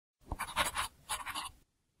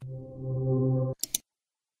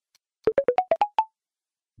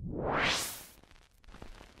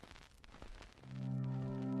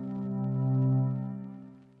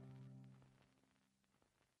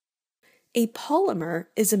A polymer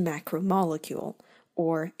is a macromolecule,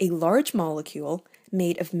 or a large molecule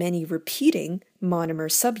made of many repeating monomer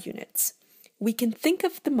subunits. We can think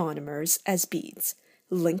of the monomers as beads,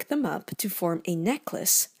 link them up to form a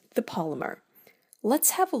necklace, the polymer.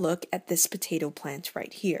 Let's have a look at this potato plant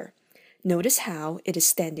right here. Notice how it is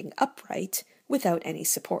standing upright without any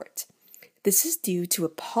support. This is due to a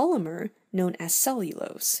polymer known as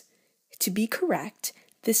cellulose. To be correct,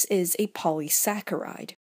 this is a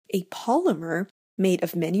polysaccharide, a polymer made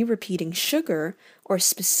of many repeating sugar, or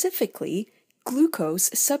specifically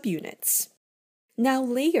glucose subunits. Now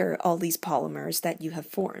layer all these polymers that you have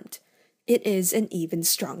formed. It is an even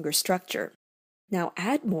stronger structure. Now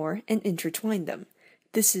add more and intertwine them.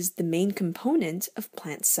 This is the main component of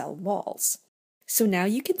plant cell walls. So now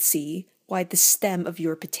you can see why the stem of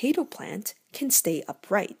your potato plant can stay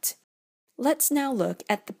upright. Let's now look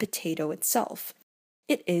at the potato itself.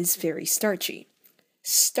 It is very starchy.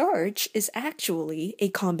 Starch is actually a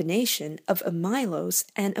combination of amylose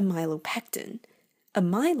and amylopectin.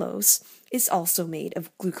 Amylose is also made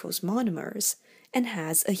of glucose monomers and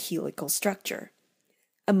has a helical structure.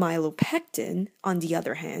 Amylopectin, on the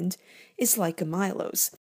other hand, is like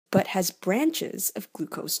amylose, but has branches of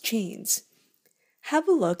glucose chains. Have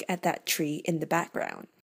a look at that tree in the background.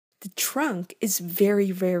 The trunk is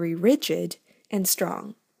very, very rigid and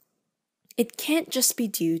strong. It can't just be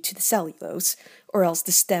due to the cellulose, or else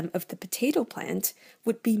the stem of the potato plant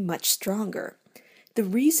would be much stronger. The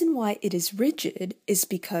reason why it is rigid is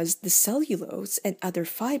because the cellulose and other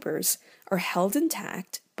fibers are held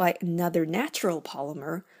intact by another natural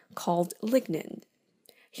polymer called lignin.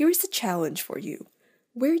 Here's a challenge for you.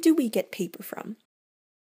 Where do we get paper from?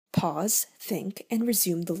 Pause, think, and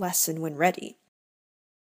resume the lesson when ready.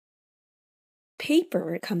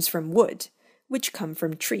 Paper comes from wood, which come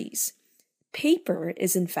from trees. Paper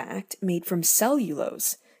is in fact made from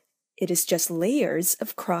cellulose. It is just layers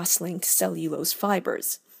of cross-linked cellulose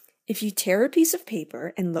fibers. If you tear a piece of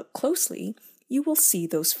paper and look closely, you will see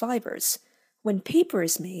those fibers. When paper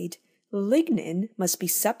is made, lignin must be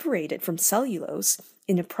separated from cellulose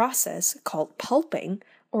in a process called pulping,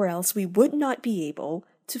 or else we would not be able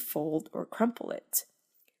to fold or crumple it.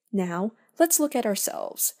 Now, let's look at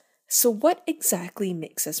ourselves. So what exactly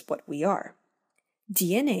makes us what we are?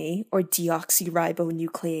 DNA, or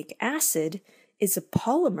deoxyribonucleic acid, is a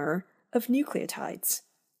polymer of nucleotides.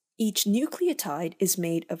 Each nucleotide is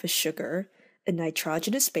made of a sugar, a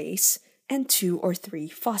nitrogenous base, and 2 or 3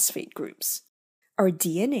 phosphate groups. Our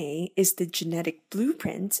DNA is the genetic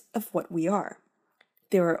blueprint of what we are.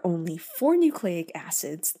 There are only 4 nucleic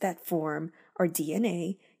acids that form our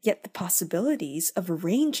DNA, yet the possibilities of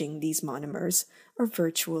arranging these monomers are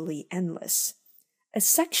virtually endless. A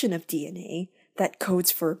section of DNA that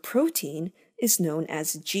codes for a protein is known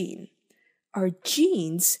as a gene. Our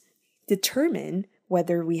genes determine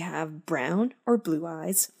whether we have brown or blue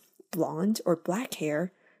eyes, blonde or black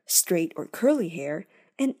hair, straight or curly hair,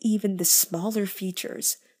 and even the smaller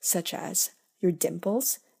features such as your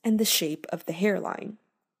dimples and the shape of the hairline.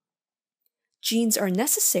 Genes are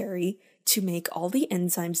necessary to make all the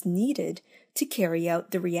enzymes needed to carry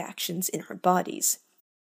out the reactions in our bodies.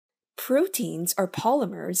 Proteins are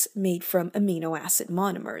polymers made from amino acid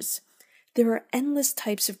monomers. There are endless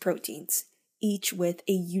types of proteins, each with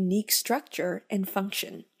a unique structure and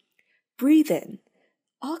function. Breathe in.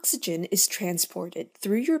 Oxygen is transported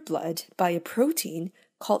through your blood by a protein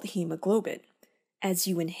called hemoglobin. As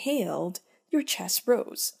you inhaled, your chest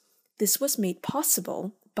rose. This was made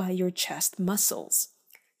possible by your chest muscles.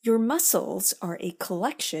 Your muscles are a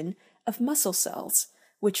collection of muscle cells,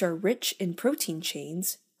 which are rich in protein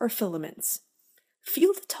chains or filaments.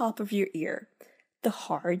 Feel the top of your ear. The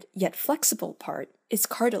hard yet flexible part is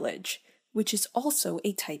cartilage, which is also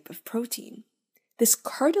a type of protein. This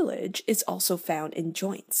cartilage is also found in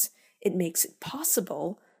joints. It makes it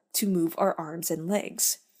possible to move our arms and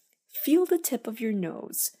legs. Feel the tip of your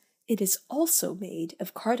nose. It is also made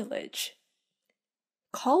of cartilage.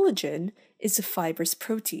 Collagen is a fibrous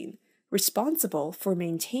protein responsible for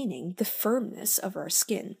maintaining the firmness of our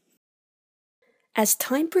skin. As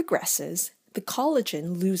time progresses, the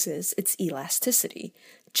collagen loses its elasticity,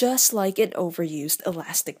 just like an overused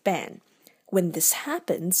elastic band. When this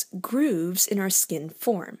happens, grooves in our skin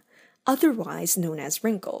form, otherwise known as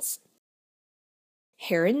wrinkles.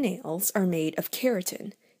 Hair and nails are made of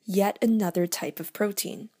keratin, yet another type of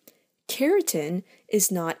protein. Keratin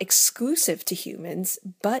is not exclusive to humans,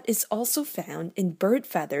 but is also found in bird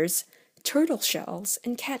feathers, turtle shells,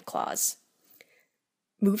 and cat claws.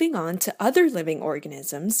 Moving on to other living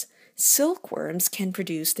organisms, silkworms can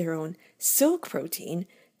produce their own silk protein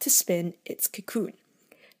to spin its cocoon.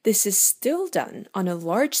 This is still done on a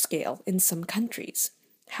large scale in some countries.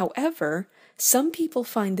 However, some people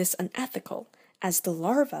find this unethical, as the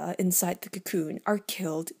larvae inside the cocoon are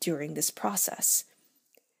killed during this process.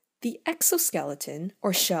 The exoskeleton,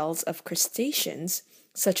 or shells of crustaceans,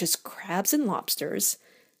 such as crabs and lobsters,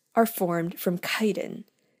 are formed from chitin.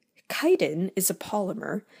 Chitin is a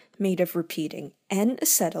polymer made of repeating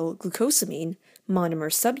N-acetylglucosamine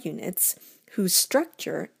monomer subunits whose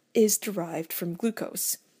structure is derived from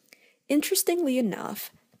glucose. Interestingly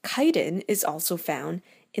enough, chitin is also found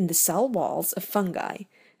in the cell walls of fungi,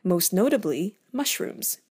 most notably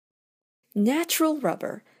mushrooms. Natural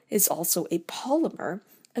rubber is also a polymer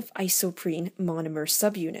of isoprene monomer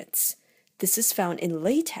subunits. This is found in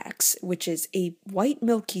latex, which is a white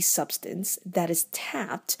milky substance that is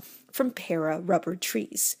tapped from para-rubber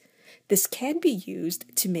trees. This can be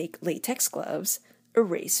used to make latex gloves,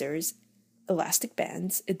 erasers, elastic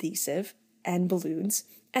bands, adhesive, and balloons,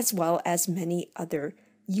 as well as many other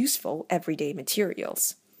useful everyday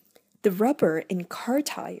materials. The rubber in car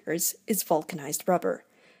tires is vulcanized rubber,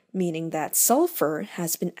 meaning that sulfur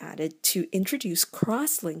has been added to introduce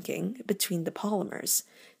cross-linking between the polymers,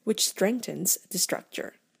 which strengthens the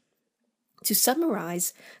structure. To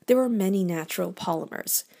summarize, there are many natural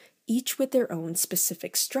polymers, each with their own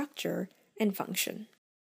specific structure and function.